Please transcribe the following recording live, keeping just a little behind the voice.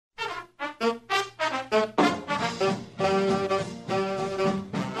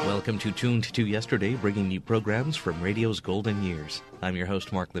Welcome to Tuned to Yesterday, bringing you programs from radio's golden years. I'm your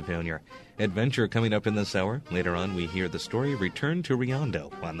host, Mark Lavounier. Adventure coming up in this hour. Later on, we hear the story Return to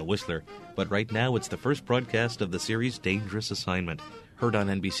Riondo on the Whistler. But right now, it's the first broadcast of the series Dangerous Assignment. Heard on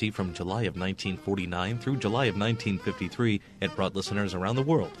NBC from July of 1949 through July of 1953, it brought listeners around the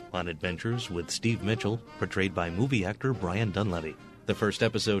world on adventures with Steve Mitchell, portrayed by movie actor Brian Dunleavy. The first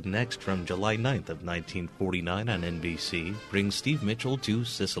episode next, from July 9th of 1949 on NBC, brings Steve Mitchell to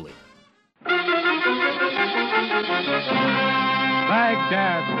Sicily.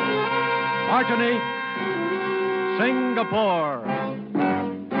 Baghdad, Martinique, Singapore,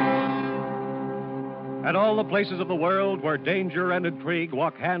 and all the places of the world where danger and intrigue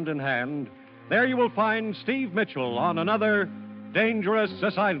walk hand in hand, there you will find Steve Mitchell on another dangerous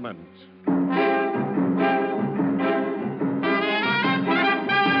assignment.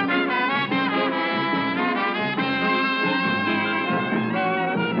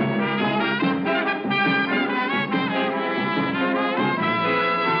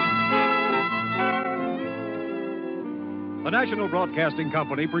 The National Broadcasting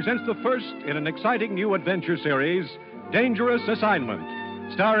Company presents the first in an exciting new adventure series, Dangerous Assignment,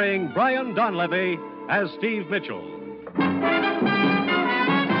 starring Brian Donlevy as Steve Mitchell.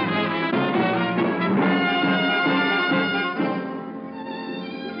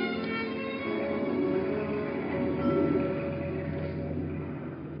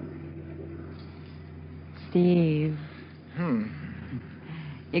 Steve.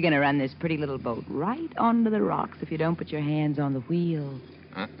 You're going to run this pretty little boat right onto the rocks if you don't put your hands on the wheel.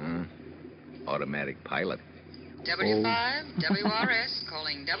 Automatic pilot. W5, WRS,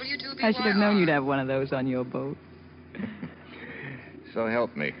 calling W2BYR. I should have known you'd have one of those on your boat. So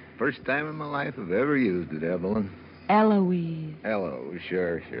help me. First time in my life I've ever used it, Evelyn. Eloise. Hello,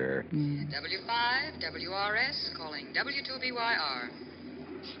 sure. W5, WRS, calling W2BYR.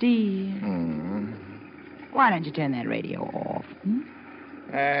 Steve. Why don't you turn that radio off?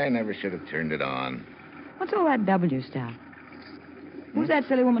 I never should have turned it on. What's all that W stuff? Who's that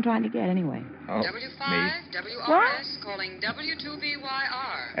silly woman trying to get, anyway? Oh, W5, me. WRS, What? calling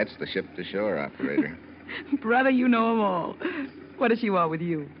W2BYR. That's the ship-to-shore operator. Brother, you know them all. What does she want with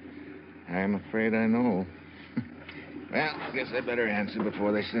you? I'm afraid I know. Well, I guess I better answer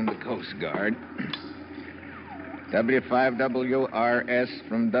before they send the Coast Guard. W5WRS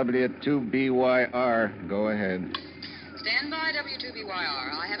from W2BYR. Go ahead. Stand by,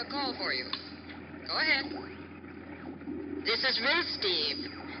 W2BYR. I have a call for you. Go ahead. This is Ruth, Steve.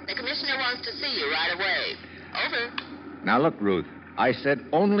 The commissioner wants to see you right away. Over. Now, look, Ruth. I said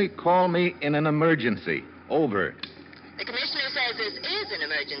only call me in an emergency. Over. The commissioner says this is an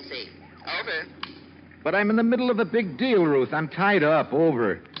emergency. Over. But I'm in the middle of a big deal, Ruth. I'm tied up.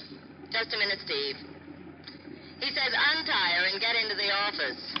 Over. Just a minute, Steve. He says untie her and get into the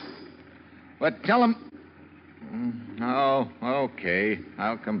office. But tell him... Oh, okay.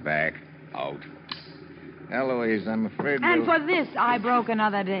 I'll come back. Out. Eloise, I'm afraid And for this, I broke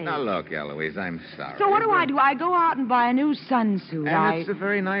another day. Now, look, Eloise, I'm sorry. So what do? I go out and buy a new sunsuit. And it's a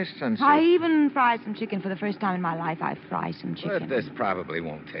very nice sunsuit. I even fried some chicken for the first time in my life. I fry some chicken. But this probably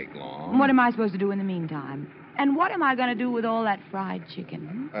won't take long. What am I supposed to do in the meantime? And what am I going to do with all that fried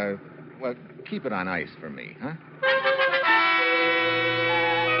chicken? Well, keep it on ice for me, huh?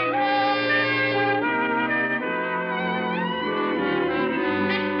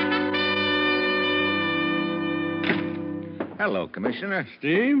 Hello, Commissioner.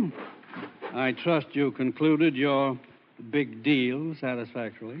 Steve, I trust you concluded your big deal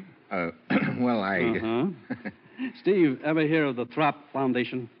satisfactorily. Well, Steve, ever hear of the Throp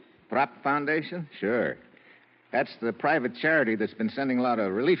Foundation? Throp Foundation? Sure. That's the private charity that's been sending a lot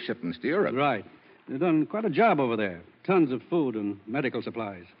of relief shipments to Europe. Right. They've done quite a job over there. Tons of food and medical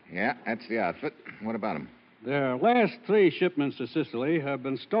supplies. Yeah, that's the outfit. What about them? Their last 3 shipments to Sicily have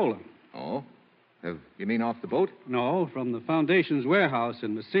been stolen. Oh? You mean off the boat? No, from the Foundation's warehouse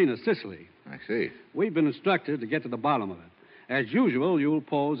in Messina, Sicily. I see. We've been instructed to get to the bottom of it. As usual, you'll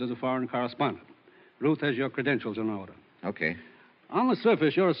pose as a foreign correspondent. Ruth has your credentials in order. Okay. On the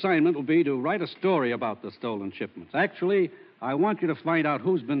surface, your assignment will be to write a story about the stolen shipments. Actually, I want you to find out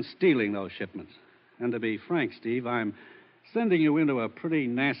who's been stealing those shipments. And to be frank, Steve, I'm sending you into a pretty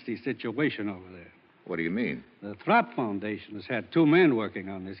nasty situation over there. What do you mean? The Throp Foundation has had 2 men working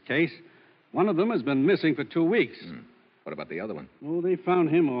on this case. One of them has been missing for 2 weeks. What about the other one? Oh, they found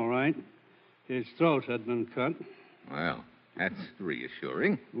him all right. His throat had been cut. Well, that's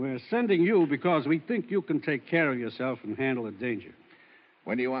reassuring. We're sending you because we think you can take care of yourself and handle the danger.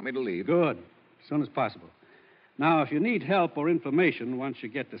 When do you want me to leave? Good. As soon as possible. Now, if you need help or information once you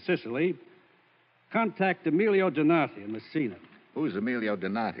get to Sicily, contact Emilio Donati in Messina. Who's Emilio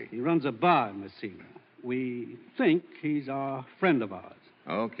Donati? He runs a bar in Messina. We think he's a friend of ours.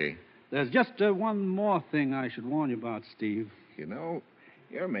 Okay. There's just one more thing I should warn you about, Steve. You know,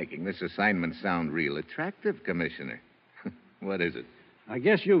 you're making this assignment sound real attractive, Commissioner. What is it? I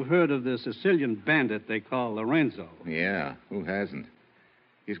guess you've heard of the Sicilian bandit they call Lorenzo. Yeah, who hasn't?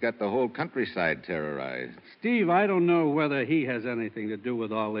 He's got the whole countryside terrorized. Steve, I don't know whether he has anything to do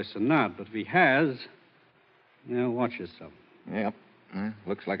with all this or not, but if he has, watch yourself. Yep.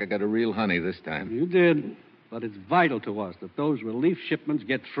 Looks like I got a real honey this time. You did, but it's vital to us that those relief shipments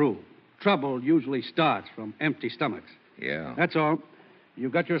get through. Trouble usually starts from empty stomachs. Yeah. That's all.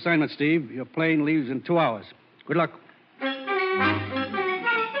 You've got your assignment, Steve. Your plane leaves in 2 hours. Good luck.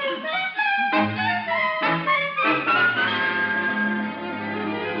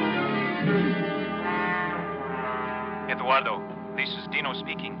 Eduardo, this is Dino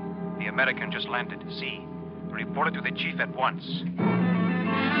speaking. The American just landed. See. Report it to the chief at once.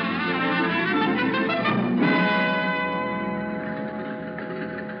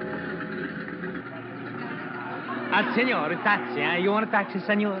 Signore, taxi, eh? You want a taxi,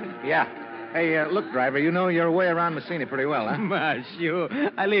 signore? Yeah. Hey, look, driver, you know your way around Messina pretty well, huh? Sure.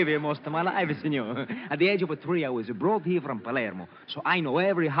 I live here most of my life, signore. At the age of 3, I was brought here from Palermo. So I know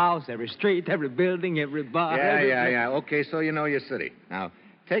every house, every street, every building, every bar. Yeah. Okay, so you know your city. Now,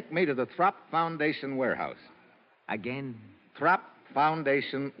 take me to the Throp Foundation warehouse. Again? Throp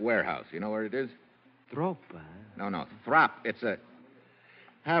Foundation warehouse. You know where it is? Throp, No. Throp. It's a...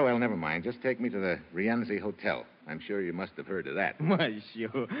 Ah, well, never mind. Just take me to the Rienzi Hotel. I'm sure you must have heard of that.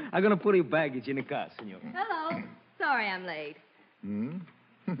 Sure. I'm going to put your baggage in the car, senor. Hello. Sorry I'm late.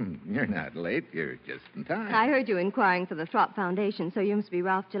 You're not late. You're just in time. I heard you inquiring for the Throp Foundation, so you must be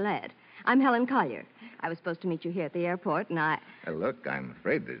Ralph Gillette. I'm Helen Collier. I was supposed to meet you here at the airport, and Look, I'm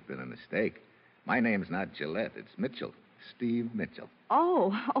afraid there's been a mistake. My name's not Gillette. It's Mitchell. Steve Mitchell.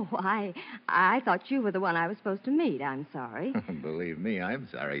 I thought you were the one I was supposed to meet. I'm sorry. Believe me, I'm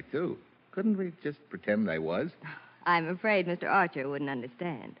sorry, too. Couldn't we just pretend I was? I'm afraid Mr. Archer wouldn't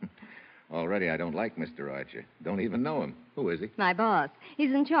understand. Already I don't like Mr. Archer. Don't even know him. Who is he? My boss.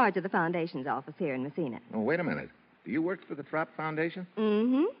 He's in charge of the Foundation's office here in Messina. Oh, wait a minute. Do you work for the Throp Foundation?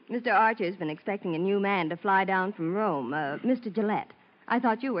 Mm-hmm. Mr. Archer's been expecting a new man to fly down from Rome, Mr. Gillette. I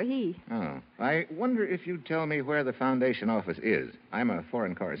thought you were he. Oh. I wonder if you'd tell me where the Foundation office is. I'm a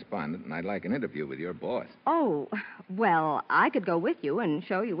foreign correspondent, and I'd like an interview with your boss. Oh, well, I could go with you and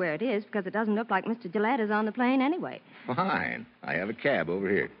show you where it is, because it doesn't look like Mr. Gillette is on the plane anyway. Fine. I have a cab over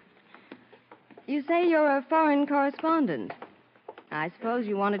here. You say you're a foreign correspondent. I suppose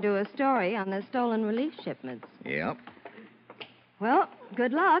you want to do a story on the stolen relief shipments. Yep. Well,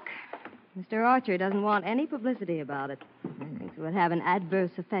 good luck. Mr. Archer doesn't want any publicity about it. Thinks it would have an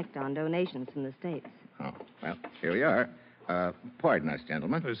adverse effect on donations from the States. Oh, well, here we are. Pardon us,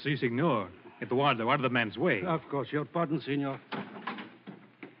 gentlemen. Si, signor. Eduardo, out of the man's way. Of course, your pardon, senor.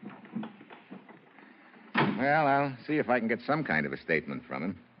 Well, I'll see if I can get some kind of a statement from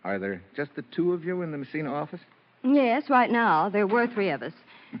him. Are there just the two of you in the Messina office? Yes, right now. There were 3 of us.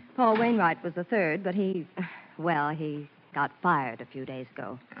 Paul Wainwright was the 3rd, but he got fired a few days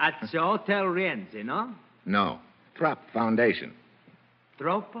ago. At the Hotel Rienzi, no? No. Throp Foundation.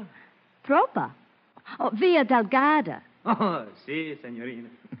 Troppa? Troppa? Oh, Via Delgada. Oh, si, signorina.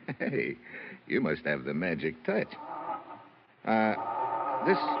 Hey, you must have the magic touch.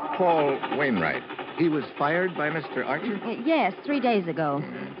 This Paul Wainwright, he was fired by Mr. Archer? Yes, 3 days ago.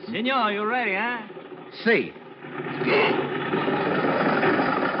 Senor, you ready, huh? Si.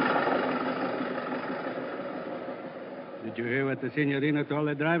 Did you hear what the signorina told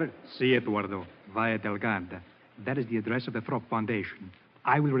the driver? Si, Eduardo. Via Delgada. That is the address of the Throp Foundation.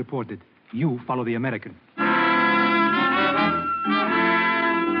 I will report it. You follow the American.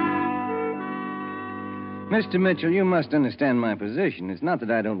 Mr. Mitchell, you must understand my position. It's not that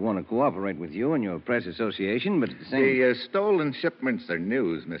I don't want to cooperate with you and your press association, but at the same... The stolen shipments are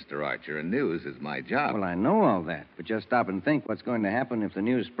news, Mr. Archer, and news is my job. Well, I know all that, but just stop and think what's going to happen if the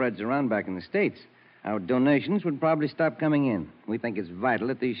news spreads around back in the States. Our donations would probably stop coming in. We think it's vital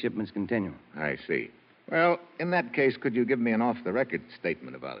that these shipments continue. I see. Well, in that case, could you give me an off-the-record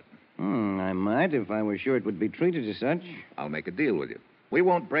statement about it? I might, if I were sure it would be treated as such. I'll make a deal with you. We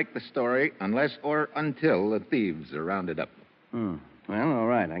won't break the story unless or until the thieves are rounded up. Well, all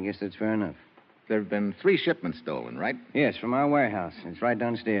right. I guess that's fair enough. There have been 3 shipments stolen, right? Yes, from our warehouse. It's right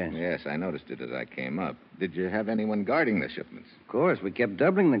downstairs. Yes, I noticed it as I came up. Did you have anyone guarding the shipments? Of course, we kept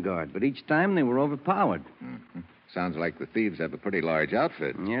doubling the guard, but each time they were overpowered. Sounds like the thieves have a pretty large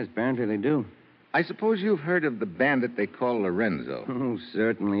outfit. Yes, apparently they do. I suppose you've heard of the bandit they call Lorenzo. Oh,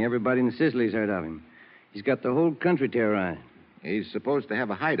 certainly. Everybody in Sicily's heard of him. He's got the whole country terrorized. He's supposed to have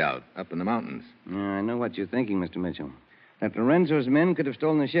a hideout up in the mountains. I know what you're thinking, Mr. Mitchell. That Lorenzo's men could have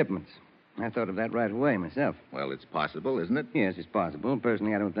stolen the shipments. I thought of that right away myself. Well, it's possible, isn't it? Yes, it's possible.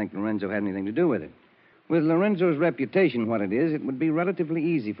 Personally, I don't think Lorenzo had anything to do with it. With Lorenzo's reputation what it is, it would be relatively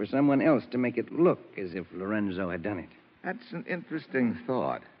easy for someone else to make it look as if Lorenzo had done it. That's an interesting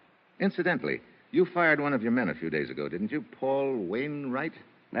thought. Incidentally, you fired one of your men a few days ago, didn't you? Paul Wainwright?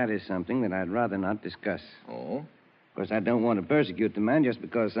 That is something that I'd rather not discuss. Oh? Of course, I don't want to persecute the man just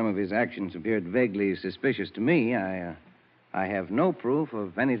because some of his actions appeared vaguely suspicious to me. I have no proof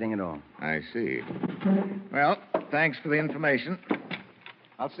of anything at all. I see. Well, thanks for the information.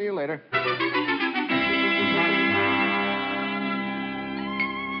 I'll see you later.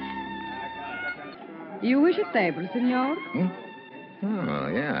 You wish a table, senor? Oh,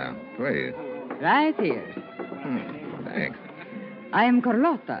 yeah. Please. Right here. Thanks. I am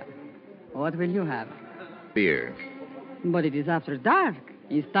Carlotta. What will you have? Beer. But it is after dark.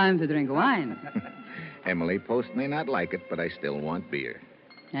 It's time to drink wine. Emily Post may not like it, but I still want beer.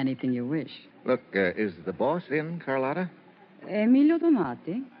 Anything you wish. Look, is the boss in, Carlotta? Emilio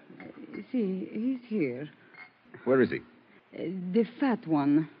Donati. See, he's here. Where is he? The fat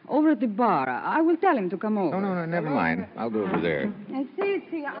one. Over at the bar. I will tell him to come over. No, never mind. I'll go over there.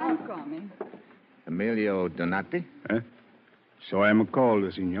 See, I'm coming. Emilio Donati? So I'm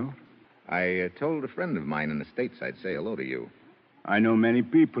called, senor. I told a friend of mine in the States I'd say hello to you. I know many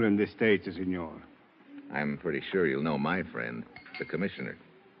people in the States, senor. I'm pretty sure you'll know my friend, the commissioner.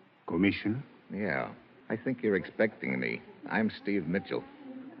 Commissioner? Yeah. I think you're expecting me. I'm Steve Mitchell.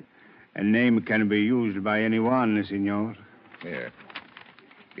 A name can be used by anyone, senor. Here.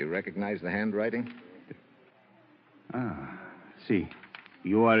 You recognize the handwriting? See.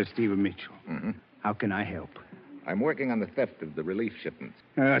 You are Steve Mitchell. Mm-hmm. How can I help? I'm working on the theft of the relief shipments.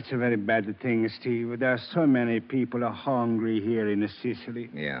 That's a very bad thing, Steve. There are so many people are hungry here in Sicily.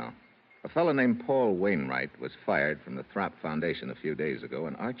 Yeah. A fellow named Paul Wainwright was fired from the Throp Foundation a few days ago,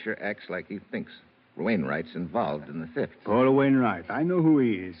 and Archer acts like he thinks Wainwright's involved in the theft. Paul Wainwright. I know who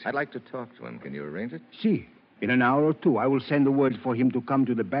he is. I'd like to talk to him. Can you arrange it? See. In an hour or two, I will send the word for him to come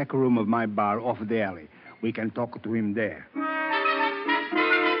to the back room of my bar off the alley. We can talk to him there.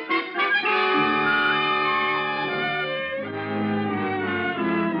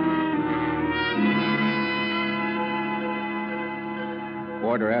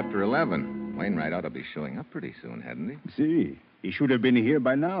 Quarter after 11. Wainwright ought to be showing up pretty soon, hadn't he? See. He should have been here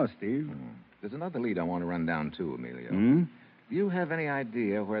by now, Steve. There's another lead I want to run down, too, Emilio. Hmm? Do you have any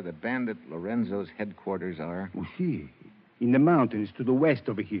idea where the bandit Lorenzo's headquarters are? Oh, see. In the mountains to the west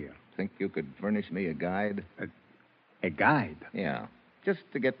over here. Think you could furnish me a guide? A guide? Yeah. Just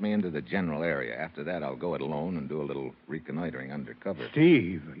to get me into the general area. After that, I'll go it alone and do a little reconnoitering undercover.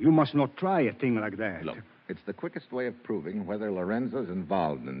 Steve, you must not try a thing like that. Look, it's the quickest way of proving whether Lorenzo's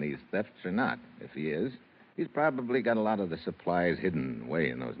involved in these thefts or not. If he is, he's probably got a lot of the supplies hidden away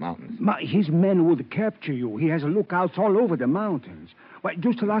in those mountains. His men would capture you. He has lookouts all over the mountains. Why,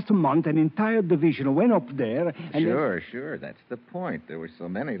 just last month, an entire division went up there and... Sure. That's the point. There were so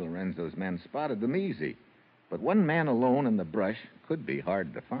many Lorenzo's men spotted them easy. But one man alone in the brush could be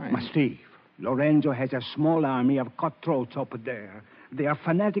hard to find. Steve, Lorenzo has a small army of cutthroats up there. They are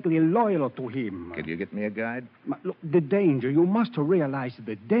fanatically loyal to him. Could you get me a guide? Look, the danger. You must realize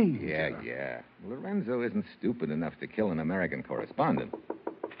the danger. Yeah. Lorenzo isn't stupid enough to kill an American correspondent.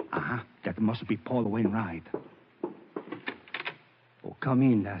 That must be Paul Wainwright. Oh, come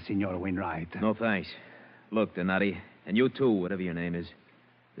in, Senor Wainwright. No, thanks. Look, Donati, and you too, whatever your name is.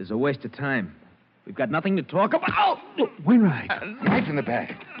 This is a waste of time. We've got nothing to talk about. Oh! Wainwright. Knife in the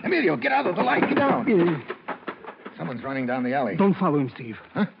back. Emilio, get out of the light. Get down. Someone's running down the alley. Don't follow him, Steve.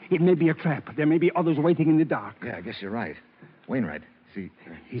 Huh? It may be a trap. There may be others waiting in the dark. Yeah, I guess you're right. Wainwright, see...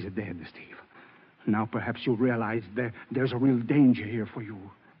 He's dead, Steve. Now perhaps you realize there's a real danger here for you.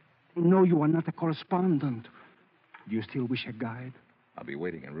 No, you are not a correspondent. Do you still wish a guide? I'll be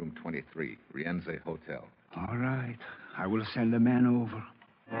waiting in room 23, Rienzi Hotel. All right. I will send a man over.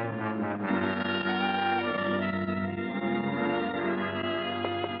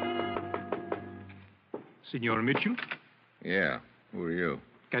 Signor Mitchell? Yeah. Who are you?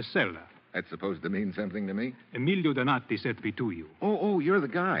 Casella. That's supposed to mean something to me? Emilio Donati sent me to you. Oh, you're the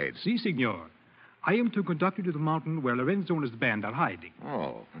guide. Si, signor. I am to conduct you to the mountain where Lorenzo and his band are hiding.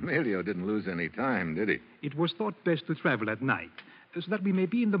 Oh, Emilio didn't lose any time, did he? It was thought best to travel at night, so that we may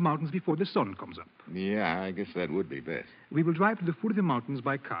be in the mountains before the sun comes up. Yeah, I guess that would be best. We will drive to the foot of the mountains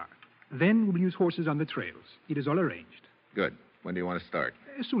by car. Then we will use horses on the trails. It is all arranged. Good. When do you want to start?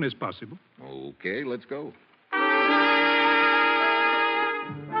 As soon as possible. Okay, let's go.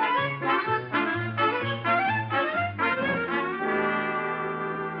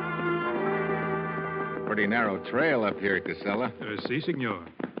 pretty narrow trail up here, Casella. Si, senor.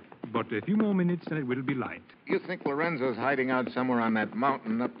 But a few more minutes and it will be light. You think Lorenzo's hiding out somewhere on that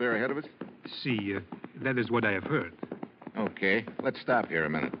mountain up there ahead of us? Si, that is what I have heard. Okay, let's stop here a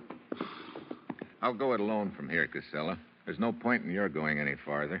minute. I'll go it alone from here, Casella. There's no point in your going any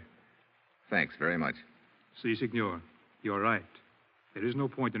farther. Thanks very much. Si, senor. You're right. There is no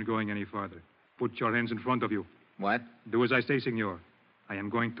point in going any farther. Put your hands in front of you. What? Do as I say, senor. I am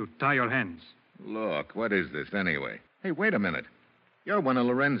going to tie your hands. Look, what is this anyway? Hey, wait a minute. You're one of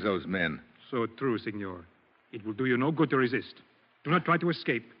Lorenzo's men. So true, senor. It will do you no good to resist. Do not try to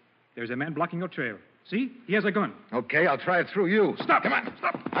escape. There's a man blocking your trail. See? He has a gun. Okay, I'll try it through you. Stop! Come on.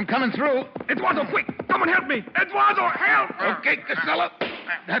 Stop! I'm coming through. Eduardo, quick! Someone help me! Eduardo, help! Okay, Casella.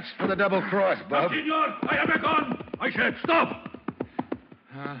 That's for the double cross, Bub. Senor, I have a gun! I said stop!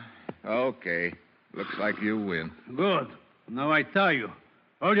 Okay. Looks like you win. Good. Now I tie you.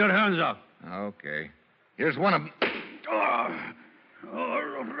 Hold your hands up. Okay. Here's one of them.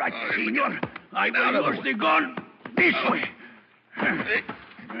 All right, senor. I will use the gun this way.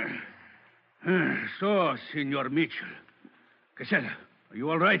 So, Senor Mitchell. Casella, are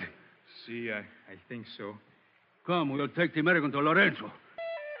you all right? Si, I think so. Come, we'll take the American to Lorenzo.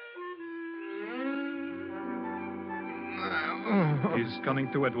 He's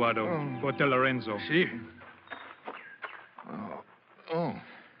coming to Eduardo. Hotel Lorenzo. See? Oh.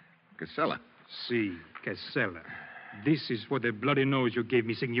 Casella. Si, Casella. This is for the bloody nose you gave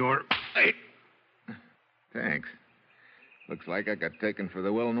me, senor. Hey. Thanks. Looks like I got taken for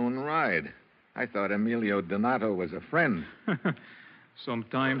the well-known ride. I thought Emilio Donato was a friend.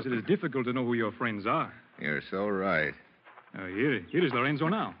 Sometimes it is difficult to know who your friends are. You're so right. Here is Lorenzo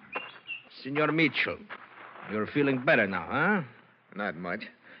now. Senor Mitchell, you're feeling better now, huh? Not much.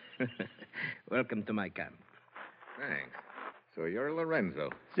 Welcome to my camp. Thanks. So you're Lorenzo?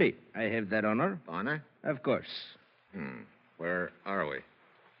 Si, I have that honor. Honor? Of course. Where are we?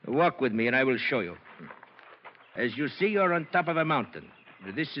 Walk with me and I will show you. As you see, you're on top of a mountain.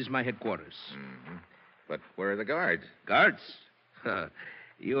 This is my headquarters. But where are the guards? Guards?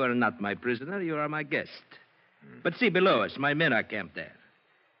 You are not my prisoner. You are my guest. But see below us, my men are camped there.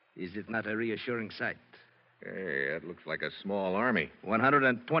 Is it not a reassuring sight? Hey, that looks like a small army.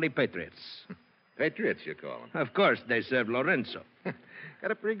 120 patriots. Patriots, you call them? Of course, they serve Lorenzo.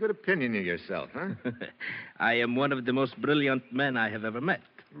 Got a pretty good opinion of yourself, huh? I am one of the most brilliant men I have ever met.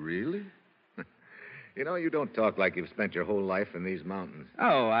 Really? You know, you don't talk like you've spent your whole life in these mountains.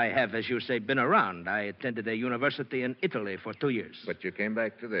 Oh, I have, as you say, been around. I attended a university in Italy for 2 years. But you came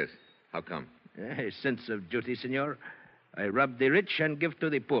back to this. How come? A sense of duty, senor. I rob the rich and give to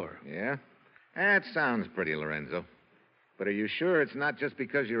the poor. Yeah? That sounds pretty, Lorenzo. But are you sure it's not just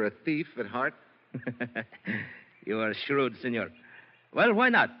because you're a thief at heart? You are shrewd, senor. Well, why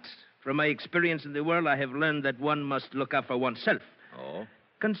not? From my experience in the world, I have learned that one must look out for oneself. Oh?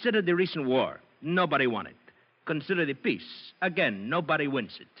 Consider the recent war. Nobody won it. Consider the peace. Again, nobody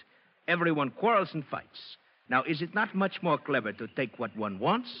wins it. Everyone quarrels and fights. Now, is it not much more clever to take what one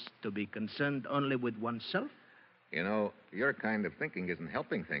wants, to be concerned only with oneself? You know, your kind of thinking isn't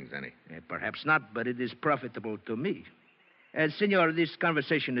helping things any. Perhaps not, but it is profitable to me. Senor, this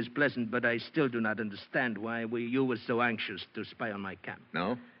conversation is pleasant, but I still do not understand why you were so anxious to spy on my camp.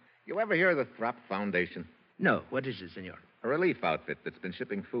 No? You ever hear of the Throp Foundation? No. What is it, senor? A relief outfit that's been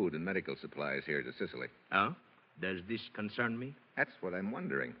shipping food and medical supplies here to Sicily. Oh? Does this concern me? That's what I'm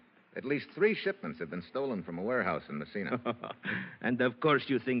wondering. At least 3 shipments have been stolen from a warehouse in Messina. And of course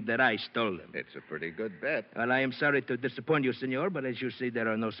you think that I stole them. It's a pretty good bet. Well, I am sorry to disappoint you, senor, but as you see, there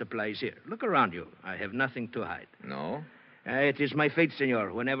are no supplies here. Look around you. I have nothing to hide. No? It is my fate,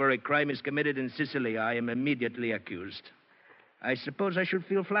 senor. Whenever a crime is committed in Sicily, I am immediately accused. I suppose I should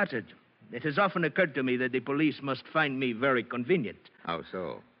feel flattered. It has often occurred to me that the police must find me very convenient. How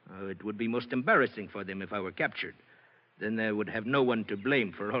so? It would be most embarrassing for them if I were captured. Then they would have no one to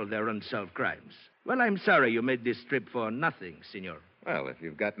blame for all their unsolved crimes. Well, I'm sorry you made this trip for nothing, senor. Well, if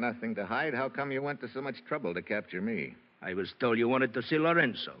you've got nothing to hide, how come you went to so much trouble to capture me? I was told you wanted to see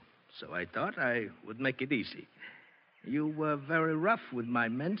Lorenzo, so I thought I would make it easy. You were very rough with my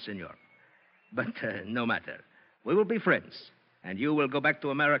men, senor. But no matter. We will be friends. And you will go back to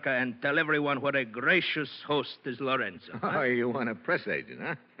America and tell everyone what a gracious host is Lorenzo. Oh, you want a press agent,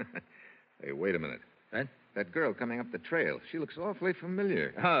 huh? Hey, wait a minute. What? That girl coming up the trail. She looks awfully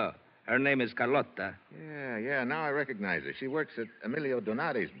familiar. Oh, her name is Carlotta. Yeah, now I recognize her. She works at Emilio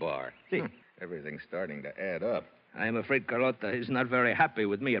Donati's bar. See? Everything's starting to add up. I am afraid Carlotta is not very happy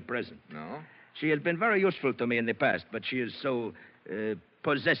with me at present. No? She has been very useful to me in the past, but she is so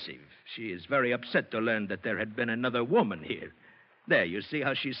possessive. She is very upset to learn that there had been another woman here. There, you see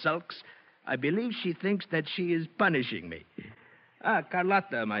how she sulks? I believe she thinks that she is punishing me. Ah,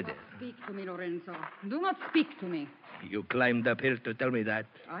 Carlotta, my dear. Speak to me, Lorenzo. Do not speak to me. You climbed up here to tell me that.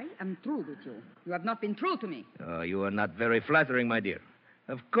 I am true with you. You have not been true to me. Oh, you are not very flattering, my dear.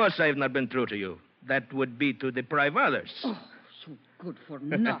 Of course I have not been true to you. That would be to deprive others. Oh, so good for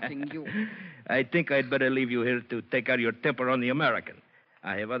nothing, you. I think I'd better leave you here to take out your temper on the American.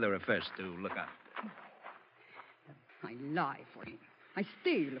 I have other affairs to look after. I lie for him. I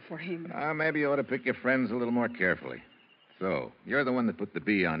steal for him. Maybe you ought to pick your friends a little more carefully. So, you're the one that put the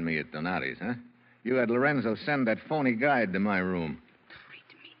bee on me at Donati's, huh? You had Lorenzo send that phony guide to my room.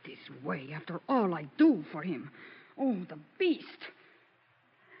 Treat me this way after all I do for him. Oh, the beast.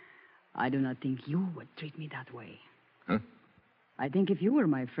 I do not think you would treat me that way. Huh? I think if you were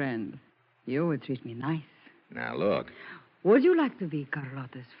my friend, you would treat me nice. Now, look. Would you like to be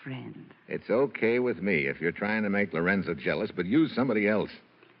Carlotta's friend? It's okay with me if you're trying to make Lorenzo jealous, but use somebody else.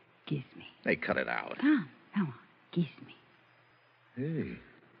 Kiss me. Hey, cut it out. Come on, kiss me. Hey.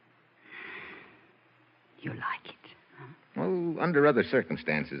 You like it, huh? Well, under other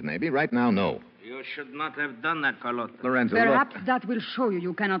circumstances, maybe. Right now, no. You should not have done that, Carlotta. Lorenzo, Perhaps look. that will show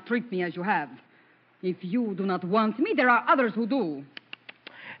you cannot treat me as you have. If you do not want me, there are others who do.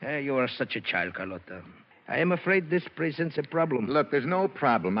 You are such a child, Carlotta. I am afraid this presents a problem. Look, there's no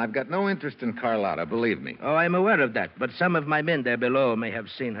problem. I've got no interest in Carlotta, believe me. Oh, I'm aware of that. But some of my men there below may have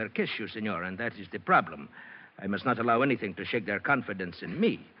seen her kiss you, senor, and that is the problem. I must not allow anything to shake their confidence in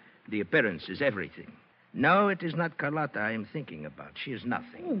me. The appearance is everything. No, it is not Carlotta I am thinking about. She is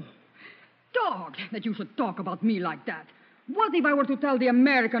nothing. Oh, dog, that you should talk about me like that. What if I were to tell the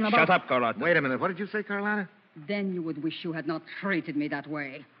American about... Shut up, Carlotta. Wait a minute. What did you say, Carlotta? Then you would wish you had not treated me that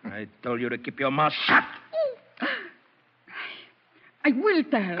way. I told you to keep your mouth shut. I will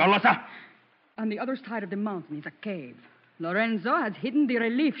tell. Carlotta! On the other side of the mountain is a cave. Lorenzo has hidden the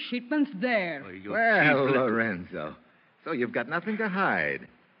relief shipments there. Well, Lorenzo. So you've got nothing to hide.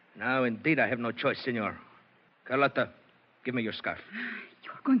 Now, indeed, I have no choice, senor. Carlotta, give me your scarf.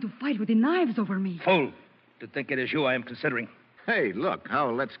 You are going to fight with the knives over me. Fool! To think it is you I am considering. Hey, look,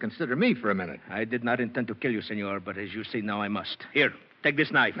 let's consider me for a minute. I did not intend to kill you, senor, but as you see now, I must. Here, take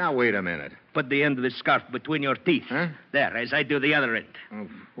this knife. Now, wait a minute. Put the end of this scarf between your teeth. Huh? There, as I do the other end. Oh,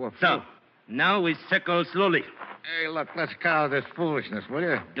 well, so, now we circle slowly. Hey, look, let's cut out this foolishness, will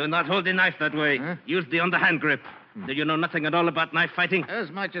you? Do not hold the knife that way. Huh? Use the underhand grip. Do you know nothing at all about knife fighting? As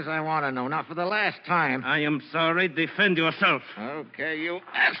much as I want to know. Not for the last time. I am sorry. Defend yourself. Okay, you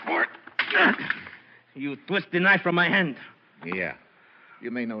asked for it. You twist the knife from my hand. Yeah.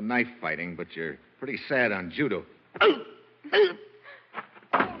 You may know knife fighting, but you're pretty sad on judo. Oh,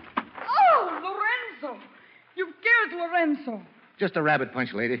 Lorenzo! You've killed Lorenzo. Just a rabbit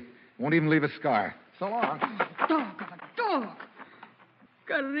punch, lady. Won't even leave a scar. So long. Dog of a dog.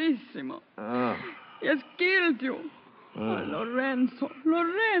 Carissimo. Oh. He has killed you. Oh, Lorenzo.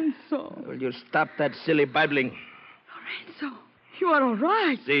 Lorenzo. Will you stop that silly babbling? Lorenzo, you are all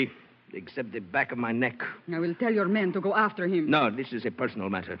right. See, except the back of my neck. I will tell your men to go after him. No, this is a personal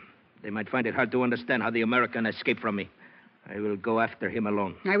matter. They might find it hard to understand how the American escaped from me. I will go after him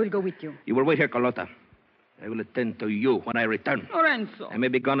alone. I will go with you. You will wait here, Carlotta. I will attend to you when I return. Lorenzo. I may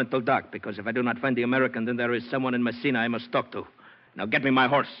be gone until dark, because if I do not find the American, then there is someone in Messina I must talk to. Now get me my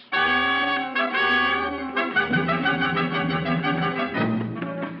horse.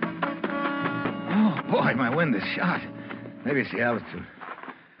 Oh, boy, my wind is shot. Maybe it's the altitude.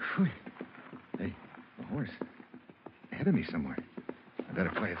 Whew. Hey, the horse. Ahead of me somewhere. I better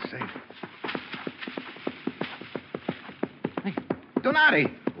play it safe. Hey, Donati!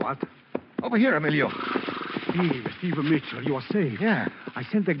 What? Over here, Emilio. Steve Mitchell, you are safe. Yeah. I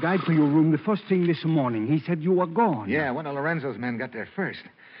sent a guide to your room the first thing this morning. He said you were gone. Yeah, one of Lorenzo's men got there first.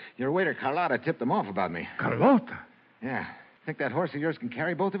 Your waiter, Carlotta, tipped them off about me. Carlotta? Yeah. Think that horse of yours can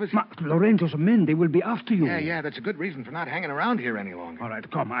carry both of us? Lorenzo's men, they will be after you. Yeah, that's a good reason for not hanging around here any longer. All right,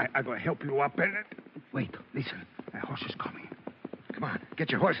 come. I'm going to help you up. Wait, listen. That horse is coming. Come on,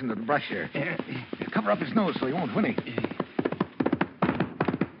 get your horse into the brush here. Cover up his nose so he won't whinny.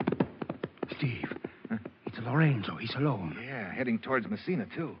 Steve, it's Lorenzo. He's alone. Yeah, heading towards Messina,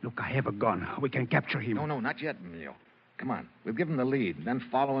 too. Look, I have a gun. We can capture him. No, not yet, Emilio. Come on, we'll give him the lead, then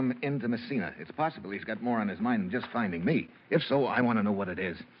follow him into Messina. It's possible he's got more on his mind than just finding me. If so, I want to know what it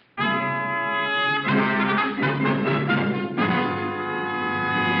is.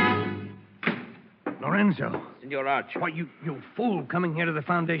 Lorenzo. Senor Arch. Why, you fool coming here to the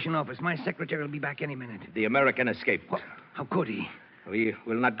Foundation office. My secretary will be back any minute. The American escaped. What? How could he? We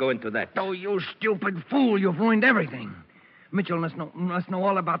will not go into that. Oh, you stupid fool. You've ruined everything. Mitchell must know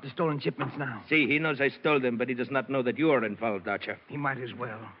all about the stolen shipments now. See, he knows I stole them, but he does not know that you are involved, Archer. He might as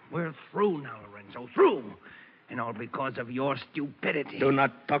well. We're through now, Lorenzo. Through. And all because of your stupidity. Do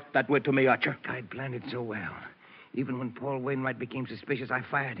not talk that way to me, Archer. I'd planned it so well. Even when Paul Wainwright became suspicious, I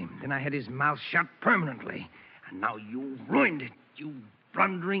fired him. Then I had his mouth shut permanently. And now you ruined it, you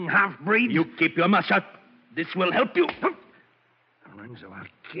blundering half-breed. You keep your mouth shut. This will help you. Lorenzo, I'll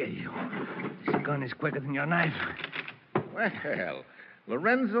kill you. This gun is quicker than your knife. Well,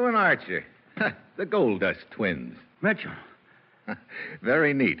 Lorenzo and Archer. The Gold Dust twins. Mitchell.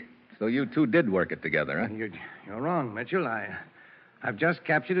 Very neat. So you two did work it together, huh? You're wrong, Mitchell. I've just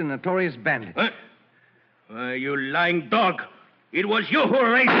captured a notorious bandit. You lying dog. It was you who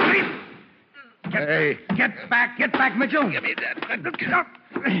raised me. Get back, Mitchell. Give me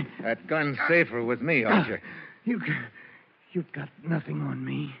that. That gun's safer with me, Archer. You've got nothing on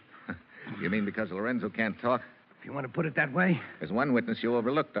me. You mean because Lorenzo can't talk? If you want to put it that way. There's one witness you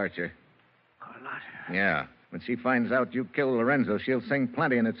overlooked, Archer. Carlotta. Yeah. When she finds out you killed Lorenzo, she'll sing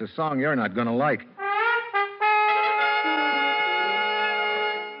plenty, and it's a song you're not going to like.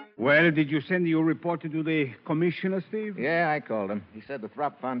 Well, did you send your report to the commissioner, Steve? Yeah, I called him. He said the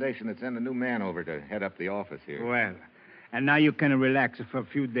Throp Foundation had sent a new man over to head up the office here. Well, and now you can relax for a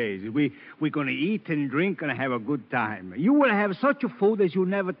few days. We're going to eat and drink and have a good time. You will have such a food as you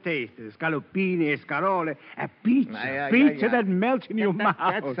never tasted. Scaloppini, escarole, a pizza that melts in your mouth.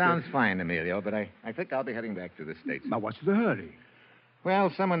 That sounds fine, Emilio, but I think I'll be heading back to the States. Now, what's the hurry?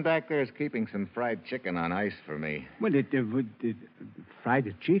 Well, someone back there is keeping some fried chicken on ice for me. Well,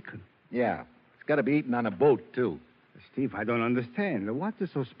 fried chicken? Yeah. It's got to be eaten on a boat, too. Steve, I don't understand. What is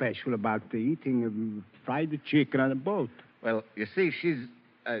so special about eating fried chicken on a boat? Well, you see, she's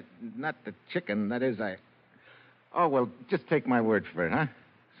not the chicken. That is, Oh, well, just take my word for it, huh?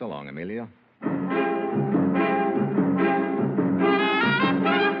 So long, Emilio.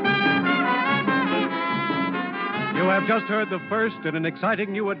 You have just heard the first in an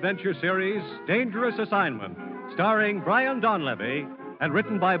exciting new adventure series, Dangerous Assignment, starring Brian Donlevy and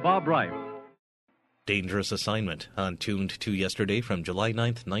written by Bob Reif. Dangerous Assignment, on Tuned to Yesterday from July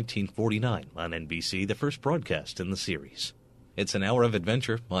 9th, 1949, on NBC, the first broadcast in the series. It's an hour of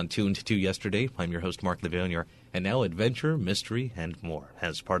adventure on Tuned to Yesterday. I'm your host, Mark Livonier, and now adventure, mystery, and more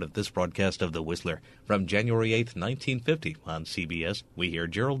as part of this broadcast of The Whistler. From January 8th, 1950, on CBS, we hear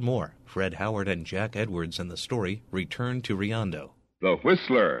Gerald Moore, Fred Howard, and Jack Edwards in the story Return to Riondo. The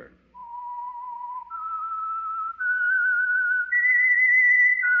Whistler.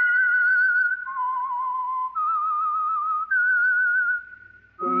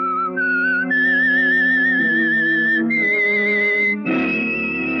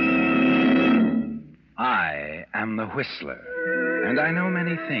 Whistler, and I know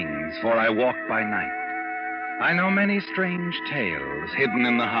many things, for I walk by night. I know many strange tales hidden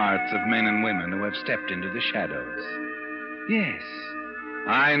in the hearts of men and women who have stepped into the shadows. Yes,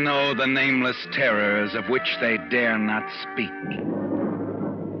 I know the nameless terrors of which they dare not speak.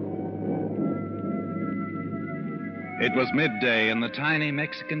 It was midday in the tiny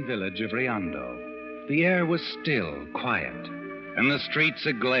Mexican village of Riondo. The air was still, quiet, and the streets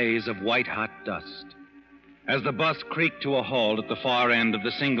a glaze of white-hot dust. As the bus creaked to a halt at the far end of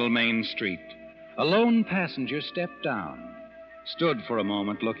the single main street, a lone passenger stepped down, stood for a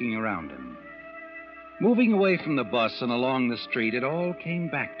moment looking around him. Moving away from the bus and along the street, it all came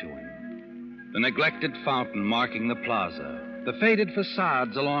back to him. The neglected fountain marking the plaza, the faded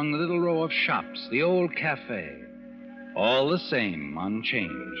facades along the little row of shops, the old cafe, all the same,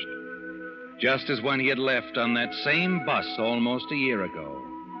 unchanged. Just as when he had left on that same bus almost a year ago.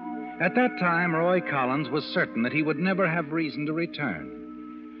 At that time, Roy Collins was certain that he would never have reason to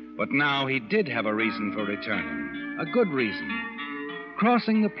return. But now he did have a reason for returning, a good reason.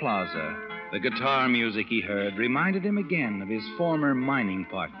 Crossing the plaza, the guitar music he heard reminded him again of his former mining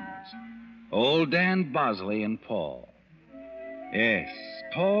partners, old Dan Bosley and Paul. Yes,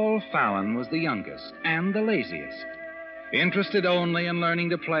 Paul Fallon was the youngest and the laziest, interested only in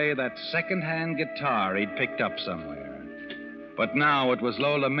learning to play that second-hand guitar he'd picked up somewhere. But now it was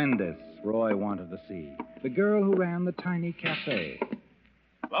Lola Mendez Roy wanted to see, the girl who ran the tiny cafe.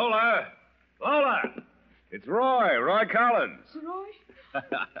 Lola! Lola! It's Roy Collins. Roy?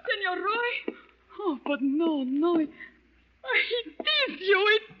 Senor Roy? Oh, but no. It is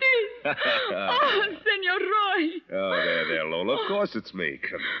you, it is. Oh, Senor Roy. Oh, there, Lola. Of course it's me.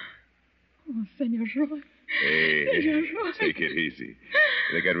 Come on. Oh, Senor Roy. Hey, Senor Roy. Take it easy.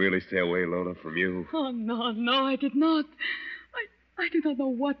 You think I'd really stay away, Lola, from you? Oh, no, I did not. I do not know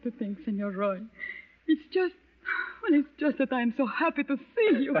what to think, Senor Roy. It's just that I am so happy to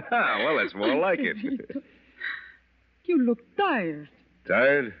see you. Well, that's more like it. You look tired.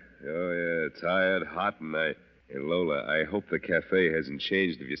 Tired? Oh, yeah, tired, hot, and Hey, Lola, I hope the cafe hasn't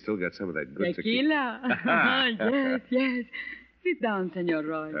changed. If you still got some of that good tequila. Yes. Sit down, Senor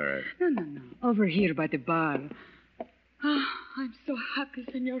Roy. All right. No. Over here by the bar. Oh, I'm so happy,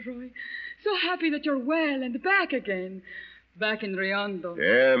 Senor Roy. So happy that you're well and back again. Back in Riondo.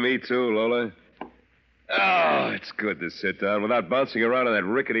 Yeah, me too, Lola. Oh, it's good to sit down without bouncing around on that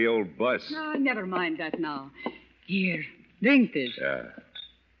rickety old bus. No, never mind that now. Here, drink this. Yeah.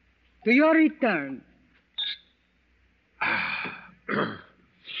 To your return.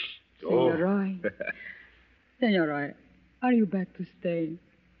 Senor Roy. Senor Roy, are you back to stay?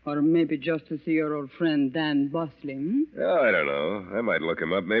 Or maybe just to see your old friend Dan Bosley, hmm? Oh, I don't know. I might look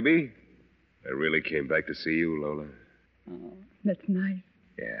him up, maybe. I really came back to see you, Lola. Oh, that's nice.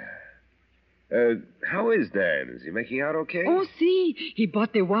 Yeah. How is Dan? Is he making out okay? Oh, see, he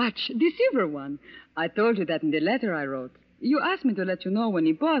bought the watch, the silver one. I told you that in the letter I wrote. You asked me to let you know when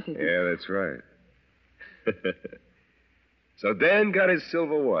he bought it. Yeah, that's right. So Dan got his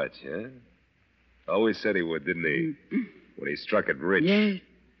silver watch, huh? Always said he would, didn't he? When he struck it rich. Yes. Is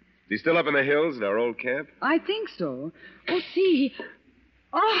he still up in the hills in our old camp? I think so. Oh, see.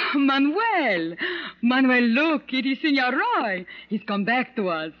 Oh, Manuel. Manuel, look, it is Senor Roy. He's come back to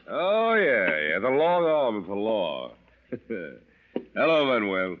us. Oh, yeah. The long arm of the law. Hello,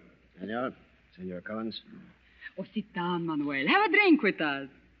 Manuel. Senor Collins. Oh, sit down, Manuel. Have a drink with us.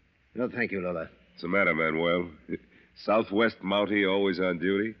 No, thank you, Lola. What's the matter, Manuel? Southwest Mountie always on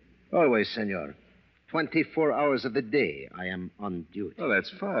duty? Always, senor. 24 hours of the day I am on duty. Oh, that's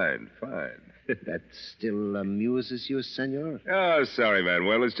fine. That still amuses you, senor? Oh, sorry,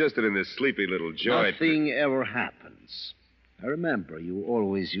 Manuel. It's just that in this sleepy little joint... Nothing ever happens. I remember you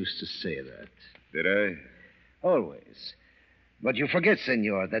always used to say that. Did I? Always. But you forget,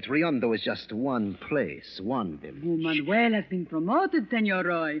 senor, that Riondo is just one place, one village. Oh, Manuel has been promoted, Senor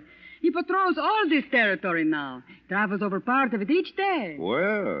Roy. He patrols all this territory now. Travels over part of it each day.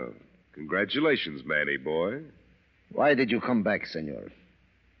 Well, congratulations, Manny boy. Why did you come back, senor?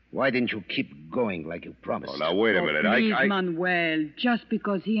 Why didn't you keep going like you promised? Oh, now, wait a minute. Please, Manuel, just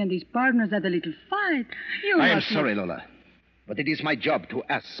because he and his partners had a little fight, I am sorry, Lola. But it is my job to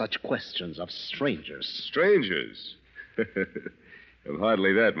ask such questions of strangers. Strangers? Well,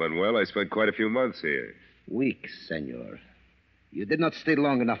 hardly that, Manuel. I spent quite a few months here. Weeks, senor. You did not stay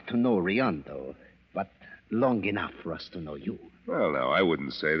long enough to know Riondo, but long enough for us to know you. Well, now, I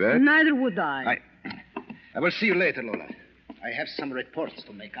wouldn't say that. Neither would I. I will see you later, Lola. I have some reports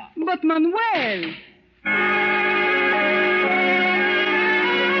to make out. But, Manuel...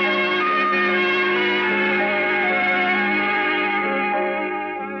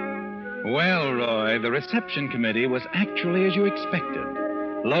 Well, Roy, the reception committee was actually as you expected.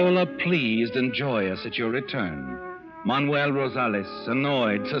 Lola pleased and joyous at your return. Manuel Rosales,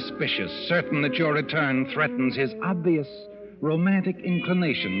 annoyed, suspicious, certain that your return threatens his obvious romantic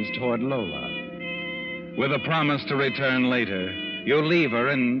inclinations toward Lola. With a promise to return later, you leave her,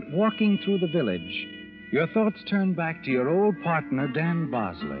 and walking through the village, your thoughts turn back to your old partner, Dan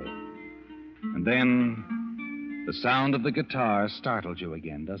Bosley. And then the sound of the guitar startled you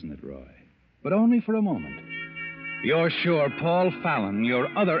again, doesn't it, Roy? But only for a moment. You're sure Paul Fallon, your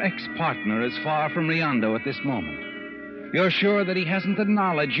other ex-partner, is far from Riondo at this moment. You're sure that he hasn't the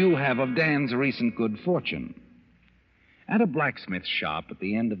knowledge you have of Dan's recent good fortune. At a blacksmith shop at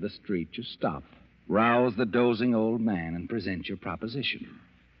the end of the street, you stop, rouse the dozing old man, and present your proposition.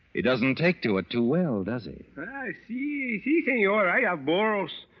 He doesn't take to it too well, does he? Si, senor. I have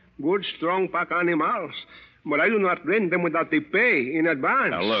burros, good, strong pack animals. But I do not rent them without the pay in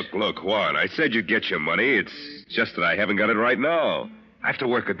advance. Now, look, Juan. I said you'd get your money. It's just that I haven't got it right now. I have to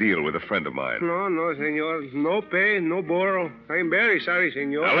work a deal with a friend of mine. No, senor. No pay, no borrow. I'm very sorry,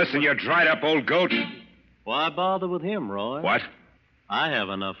 senor. Now, listen, you dried-up old goat. Why bother with him, Roy? What? I have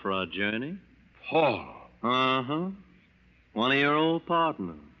enough for our journey. Paul. Uh-huh. One of your old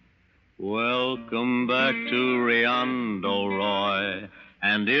partners. Welcome back to Riondo, Roy.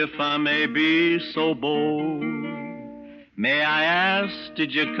 And if I may be so bold, may I ask,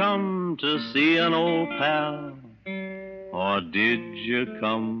 did you come to see an old pal? Or did you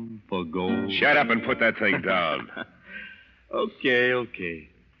come for gold? Shut up and put that thing down. Okay.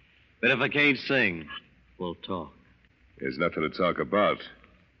 But if I can't sing, we'll talk. There's nothing to talk about.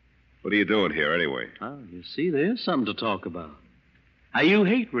 What are you doing here, anyway? Oh, you see, there's something to talk about. Now, you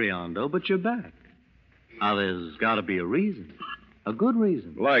hate Riondo, but you're back. Now, there's got to be a reason. A good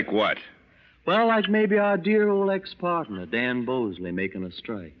reason. Like what? Well, like maybe our dear old ex-partner, Dan Bosley, making a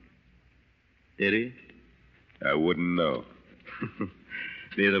strike. Did he? I wouldn't know.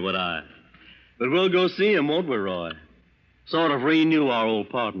 Neither would I. But we'll go see him, won't we, Roy? Sort of renew our old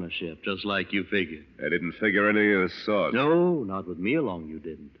partnership, just like you figured. I didn't figure any of the sort. No, not with me along, you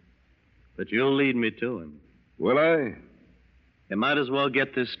didn't. But you'll lead me to him. Will I? You might as well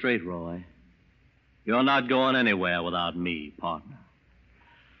get this straight, Roy. You're not going anywhere without me, partner.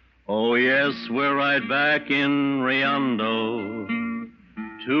 Oh, yes, we're right back in Riando.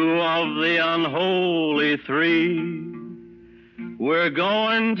 Two of the unholy three. We're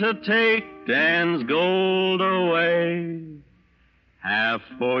going to take Dan's gold away. Half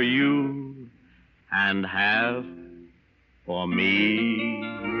for you and half for me.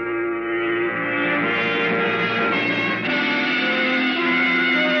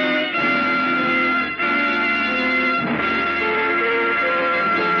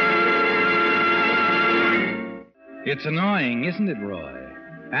 It's annoying, isn't it, Roy?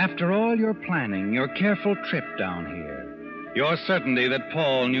 After all your planning, your careful trip down here, your certainty that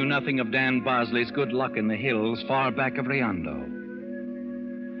Paul knew nothing of Dan Bosley's good luck in the hills far back of Riando.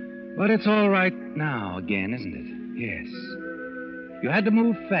 But it's all right now again, isn't it? Yes. You had to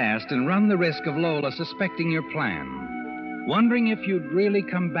move fast and run the risk of Lola suspecting your plan, wondering if you'd really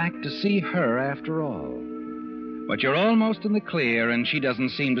come back to see her after all. But you're almost in the clear, and she doesn't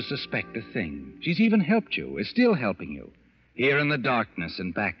seem to suspect a thing. She's even helped you, is still helping you, here in the darkness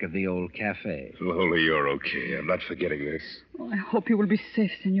and back of the old cafe. Lola, you're okay. I'm not forgetting this. Oh, I hope you will be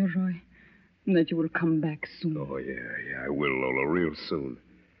safe, Senor Roy, and that you will come back soon. Oh, yeah, I will, Lola, real soon.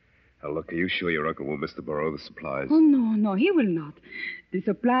 Now, look, are you sure your uncle won't miss the burro, the supplies? Oh, no, he will not. The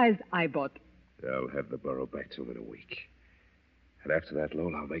supplies I bought. I'll have the burro back to him in a week. And after that,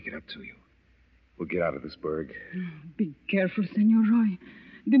 Lola, I'll make it up to you. We'll get out of this burg. Be careful, Senor Roy.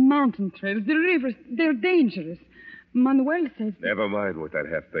 The mountain trails, the rivers, they're dangerous. Manuel says... Never mind what that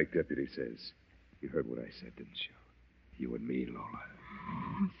half-baked deputy says. You heard what I said, didn't you? You and me, Lola.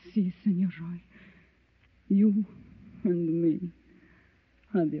 Oh, si, Senor Roy. You and me.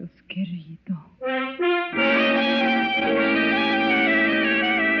 Adios, querido.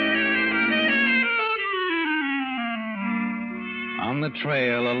 On the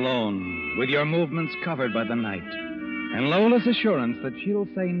trail alone, with your movements covered by the night, and Lola's assurance that she'll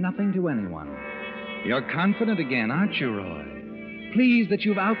say nothing to anyone. You're confident again, aren't you, Roy? Pleased that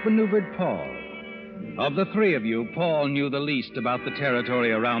you've outmaneuvered Paul. Of the three of you, Paul knew the least about the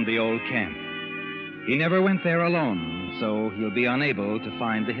territory around the old camp. He never went there alone, so he'll be unable to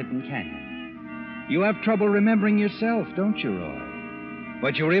find the hidden canyon. You have trouble remembering yourself, don't you, Roy?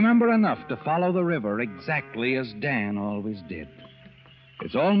 But you remember enough to follow the river exactly as Dan always did.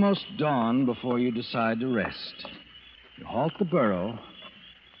 It's almost dawn before you decide to rest. You halt the burro,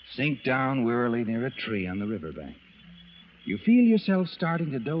 sink down wearily near a tree on the riverbank. You feel yourself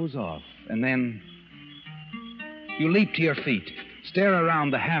starting to doze off, and then you leap to your feet, stare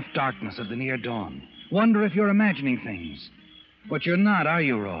around the half-darkness of the near dawn, wonder if you're imagining things. But you're not, are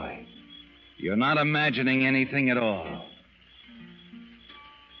you, Roy? You're not imagining anything at all.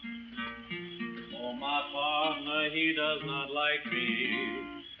 Oh, my partner, he does not like me.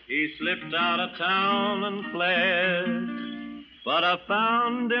 He slipped out of town and fled. But I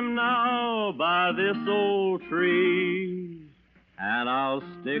found him now by this old tree, and I'll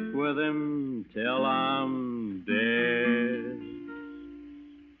stick with him till I'm dead.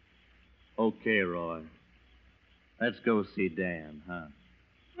 Okay, Roy. Let's go see Dan, huh?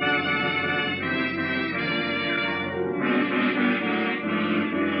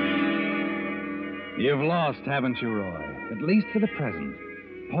 You've lost, haven't you, Roy? At least for the present.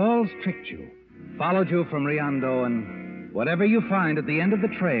 Paul's tricked you, followed you from Riando, and whatever you find at the end of the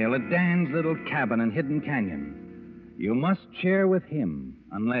trail at Dan's little cabin in Hidden Canyon, you must share with him,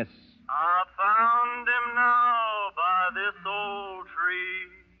 unless... I found him now by this old tree,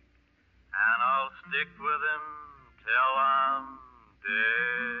 and I'll stick with him till I'm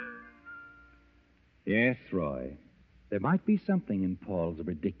dead. Yes, Roy. There might be something in Paul's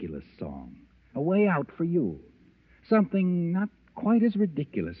ridiculous song. A way out for you. Something not quite as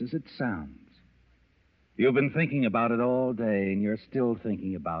ridiculous as it sounds. You've been thinking about it all day, and you're still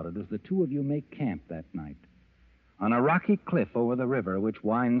thinking about it as the two of you make camp that night on a rocky cliff over the river which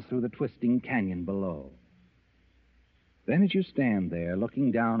winds through the twisting canyon below. Then as you stand there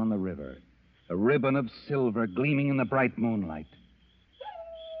looking down on the river, a ribbon of silver gleaming in the bright moonlight.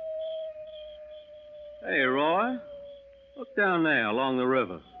 Hey, Roy. Look down there along the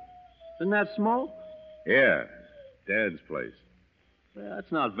river. Isn't that smoke? Yeah, Dan's place. Well,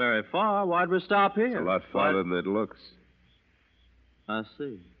 that's not very far. Why'd we stop here? It's a lot farther than it looks. I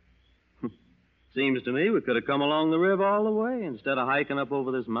see. Seems to me we could have come along the river all the way instead of hiking up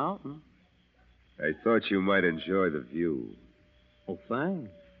over this mountain. I thought you might enjoy the view. Oh,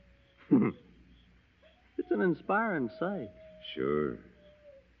 thanks. It's an inspiring sight. Sure.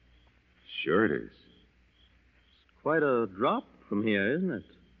 Sure it is. Quite a drop from here, isn't it?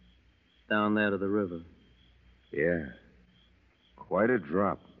 Down there to the river. Yeah. Quite a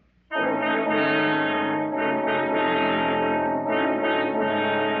drop.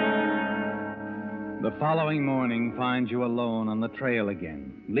 The following morning finds you alone on the trail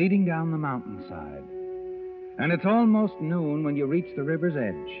again, leading down the mountainside. And it's almost noon when you reach the river's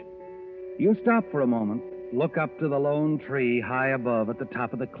edge. You stop for a moment, look up to the lone tree high above at the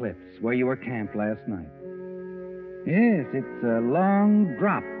top of the cliffs where you were camped last night. Yes, it's a long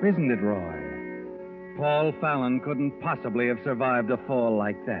drop, isn't it, Roy? Paul Fallon couldn't possibly have survived a fall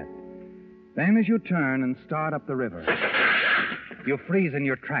like that. Then as you turn and start up the river, you freeze in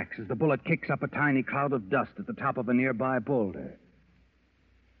your tracks as the bullet kicks up a tiny cloud of dust at the top of a nearby boulder.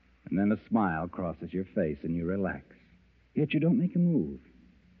 And then a smile crosses your face and you relax. Yet you don't make a move.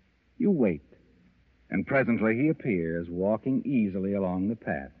 You wait. And presently he appears, walking easily along the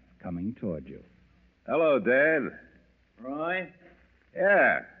path, coming toward you. Hello, Dan. Roy?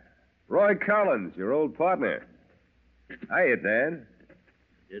 Yeah. Roy Collins, your old partner. Hiya, Dan.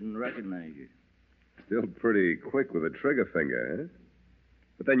 Didn't recognize you. Still pretty quick with a trigger finger, huh?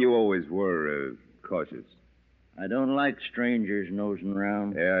 But then you always were cautious. I don't like strangers nosing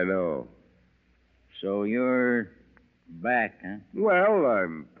around. Yeah, I know. So you're back, huh? Well,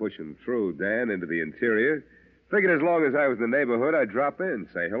 I'm pushing through, Dan, into the interior. Figured as long as I was in the neighborhood, I'd drop in,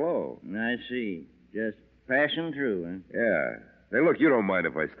 say hello. I see. Just passing through, huh? Yeah. Hey, look, you don't mind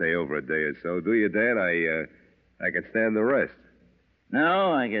if I stay over a day or so, do you, Dan? I can stand the rest.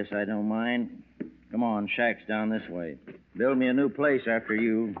 No, I guess I don't mind. Come on, shack's down this way. Build me a new place after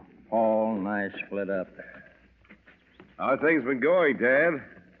you, Paul, and I split up. How things been going, Dan?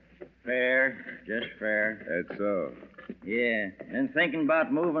 Fair, just fair. That's so. Yeah, and thinking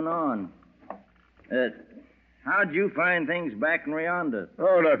about moving on. How'd you find things back in Rionda?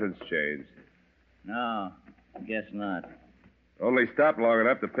 Oh, nothing's changed. No, guess not. Only stopped long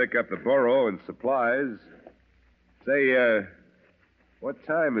enough to pick up the burro and supplies. Say, what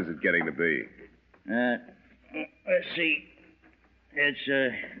time is it getting to be? Let's see. It's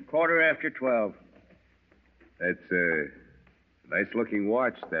 12:15. That's a nice-looking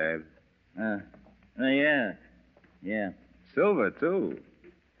watch, Dan. Yeah. Silver, too.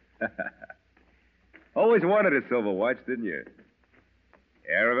 Always wanted a silver watch, didn't you?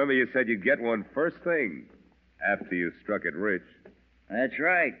 Yeah, I remember you said you'd get one first thing after you struck it rich. That's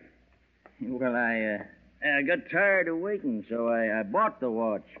right. Well, I got tired of waiting, so I bought the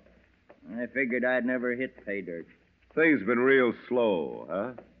watch. I figured I'd never hit pay dirt. Things been real slow,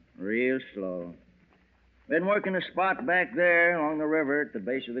 huh? Real slow. Been working a spot back there along the river at the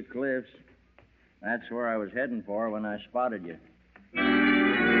base of the cliffs. That's where I was heading for when I spotted you.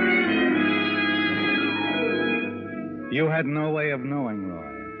 You had no way of knowing,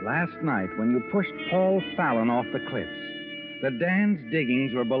 Roy. Last night, when you pushed Paul Fallon off the cliffs, the Dan's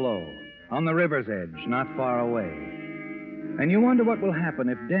diggings were below, on the river's edge, not far away. And you wonder what will happen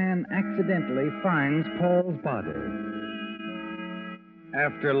if Dan accidentally finds Paul's body.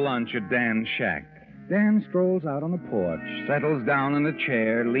 After lunch at Dan's shack, Dan strolls out on the porch, settles down in a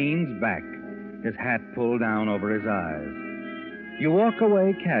chair, leans back, his hat pulled down over his eyes. You walk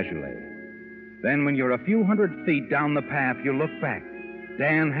away casually. Then when you're a few hundred feet down the path, you look back.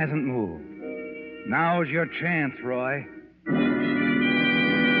 Dan hasn't moved. Now's your chance, Roy.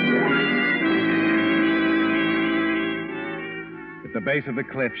 At the base of the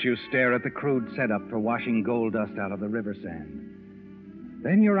cliffs, you stare at the crude setup for washing gold dust out of the river sand.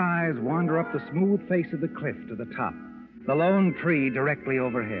 Then your eyes wander up the smooth face of the cliff to the top, the lone tree directly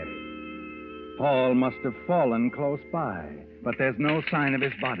overhead. Paul must have fallen close by, but there's no sign of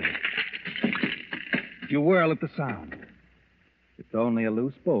his body. You whirl at the sound. It's only a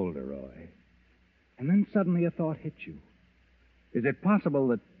loose boulder, Roy. And then suddenly a thought hits you. Is it possible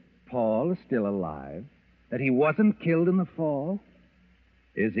that Paul is still alive? That he wasn't killed in the fall?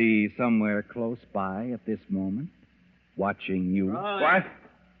 Is he somewhere close by at this moment, watching you? What?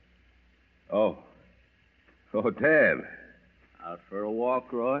 Oh, Dan. Out for a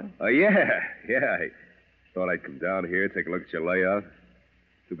walk, Roy? Oh, yeah. I thought I'd come down here, take a look at your layout.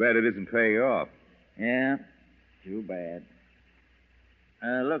 Too bad it isn't paying off. Yeah, too bad.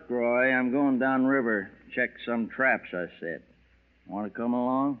 Look, Roy, I'm going downriver. Check some traps I set. Want to come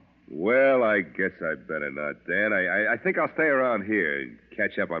along? Well, I guess I'd better not, Dan. I think I'll stay around here and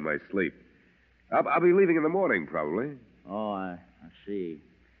catch up on my sleep. I'll be leaving in the morning, probably. Oh, I see.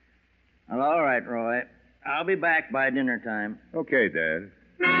 Well, all right, Roy. I'll be back by dinner time. Okay, Dan.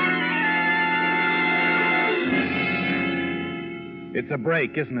 It's a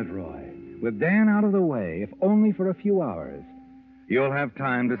break, isn't it, Roy? With Dan out of the way, if only for a few hours, you'll have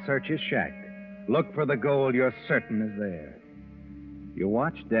time to search his shack. Look for the gold you're certain is there. You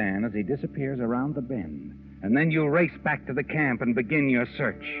watch Dan as he disappears around the bend, and then you race back to the camp and begin your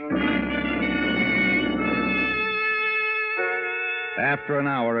search. After an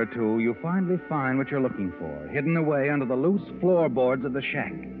hour or two, you finally find what you're looking for, hidden away under the loose floorboards of the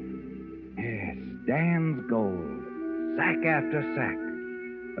shack. Yes, Dan's gold, sack after sack.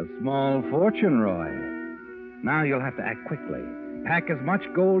 A small fortune, Roy. Now you'll have to act quickly. Pack as much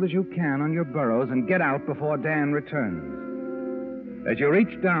gold as you can on your burros and get out before Dan returns. As you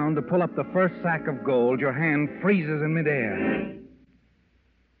reach down to pull up the first sack of gold, your hand freezes in midair.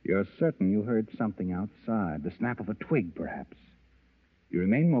 You're certain you heard something outside, the snap of a twig, perhaps. You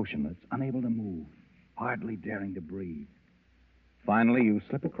remain motionless, unable to move, hardly daring to breathe. Finally, you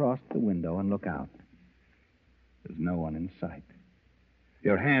slip across the window and look out. There's no one in sight.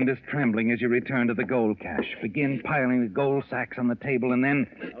 Your hand is trembling as you return to the gold cache, begin piling the gold sacks on the table, and then...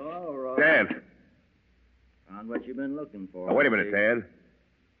 Hello, Roy. Dan! Found what you've been looking for. Now, wait a minute, Dan.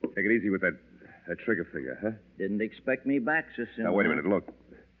 Take it easy with that trigger finger, huh? Didn't expect me back so soon. Now, wait a minute. Look,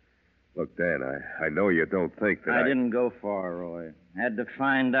 Dan, I know you don't think that I didn't go far, Roy. Had to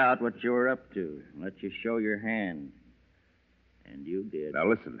find out what you were up to. Let you show your hand. And you did. Now,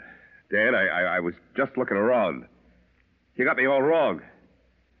 listen. Dan, I was just looking around. You got me all wrong.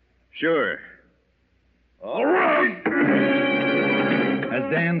 Sure. All right. As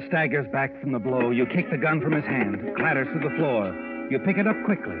Dan staggers back from the blow, you kick the gun from his hand. It clatters to the floor. You pick it up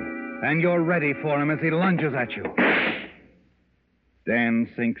quickly, and you're ready for him as he lunges at you. Dan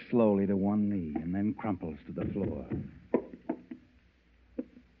sinks slowly to one knee and then crumples to the floor.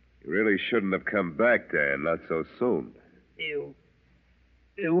 You really shouldn't have come back, Dan, not so soon. You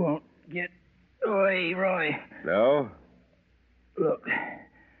won't get away, Roy. No?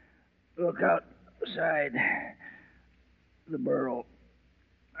 Look outside the burrow.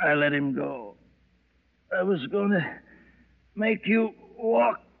 I let him go. I was going to make you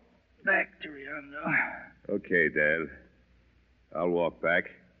walk back to Riondo. Okay, Dan. I'll walk back.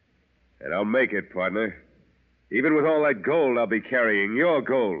 And I'll make it, partner. Even with all that gold I'll be carrying, your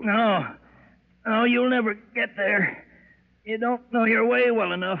gold. No, you'll never get there. You don't know your way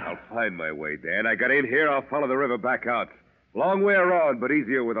well enough. I'll find my way, Dan. I got in here, I'll follow the river back out. Long way around, but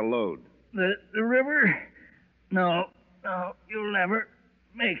easier with a load. The river? No, you'll never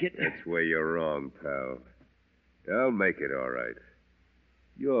make it. That's where you're wrong, pal. I'll make it, all right.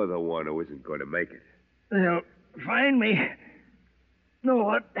 You're the one who isn't going to make it. They'll find me. Know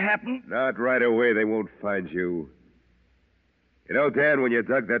what happened? Not right away. They won't find you. You know, Dan, when you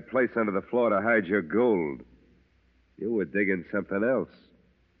dug that place under the floor to hide your gold, you were digging something else.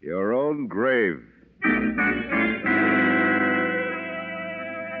 Your own grave.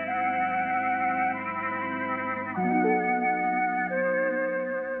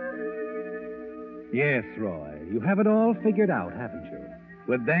 Yes, Roy, you have it all figured out, haven't you?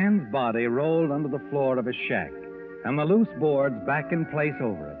 With Dan's body rolled under the floor of his shack and the loose boards back in place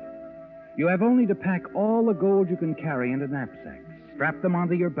over it. You have only to pack all the gold you can carry into knapsacks, strap them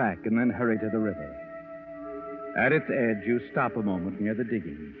onto your back, and then hurry to the river. At its edge, you stop a moment near the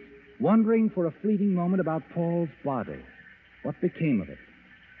diggings, wondering for a fleeting moment about Paul's body. What became of it?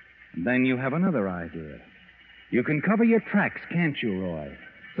 And then you have another idea. You can cover your tracks, can't you, Roy?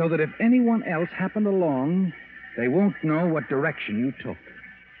 So that if anyone else happened along, they won't know what direction you took.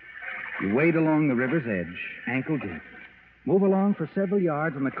 You wade along the river's edge, ankle deep. Move along for several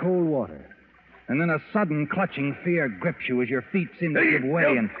yards in the cold water. And then a sudden clutching fear grips you as your feet seem to give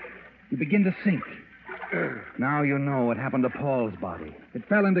way and you begin to sink. Now you know what happened to Paul's body. It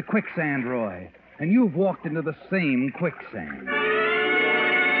fell into quicksand, Roy. And you've walked into the same quicksand. You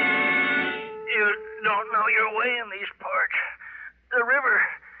don't know your way in these parts. The river.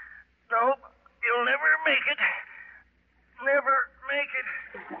 No, you'll never make it. Never make it.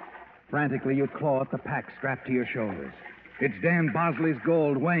 Frantically, you claw at the pack strapped to your shoulders. It's Dan Bosley's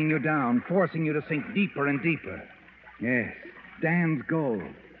gold weighing you down, forcing you to sink deeper and deeper. Yes, Dan's gold.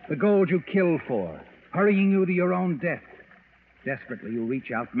 The gold you killed for, hurrying you to your own death. Desperately, you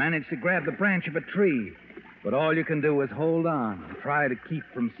reach out, manage to grab the branch of a tree. But all you can do is hold on and try to keep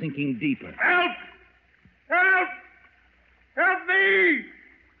from sinking deeper. Help! Help! Help me!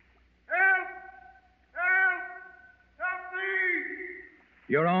 Help! Help! Help me!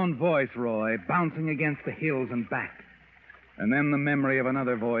 Your own voice, Roy, bouncing against the hills and back. And then the memory of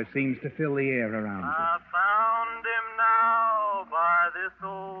another voice seems to fill the air around you. I found him now by this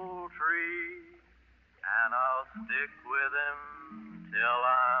old tree, and I'll stick with him till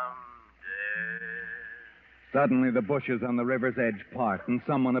I'm dead. Suddenly, the bushes on the river's edge part, and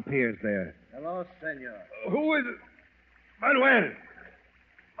someone appears there. Hello, senor. Who is it? Manuel!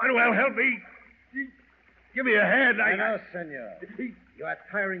 Manuel, help me. Give me a hand. No, senor. You are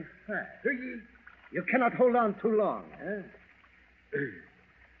tiring fast. You cannot hold on too long, eh?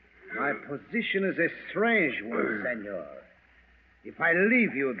 My position is a strange one, senor. If I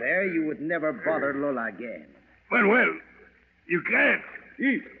leave you there, you would never bother Lola again. Manuel, you can't.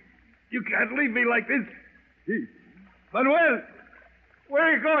 You can't leave me like this. Manuel, where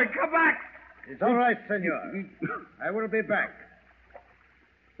are you going? Come back. It's all right, senor. I will be back.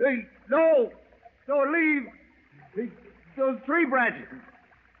 Hey, no. Don't leave. Those tree branches.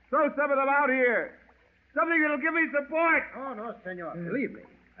 Throw some of them out here. Something that'll give me support. Oh, no, senor. Believe me.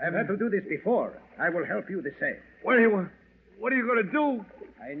 I've had to do this before. I will help you the same. What are you going to do?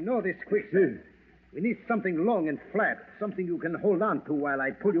 I know this quicksand. We need something long and flat, something you can hold on to while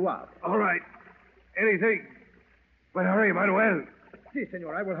I pull you out. All right. Anything. But hurry, Manuel. Si,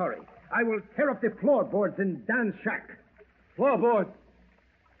 senor, I will hurry. I will tear up the floorboards in Dan's shack. Floorboards?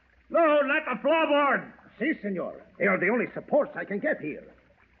 No, not the floorboards. Si, senor. They are the only supports I can get here.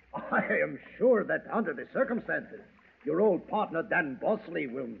 I am sure that under the circumstances, your old partner, Dan Bosley,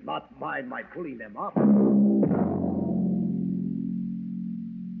 will not mind my pulling them up.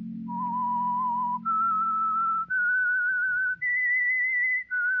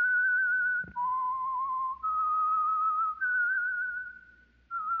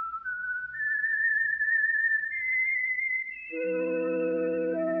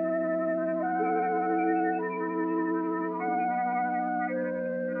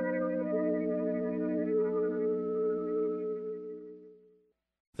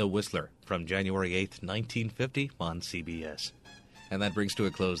 The Whistler, from January 8th, 1950, on CBS. And that brings to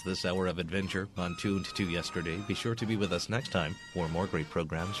a close this hour of adventure on Tuned to Yesterday. Be sure to be with us next time for more great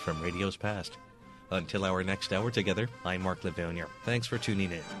programs from radio's past. Until our next hour together, I'm Mark Livonia. Thanks for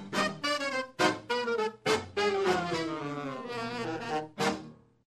tuning in.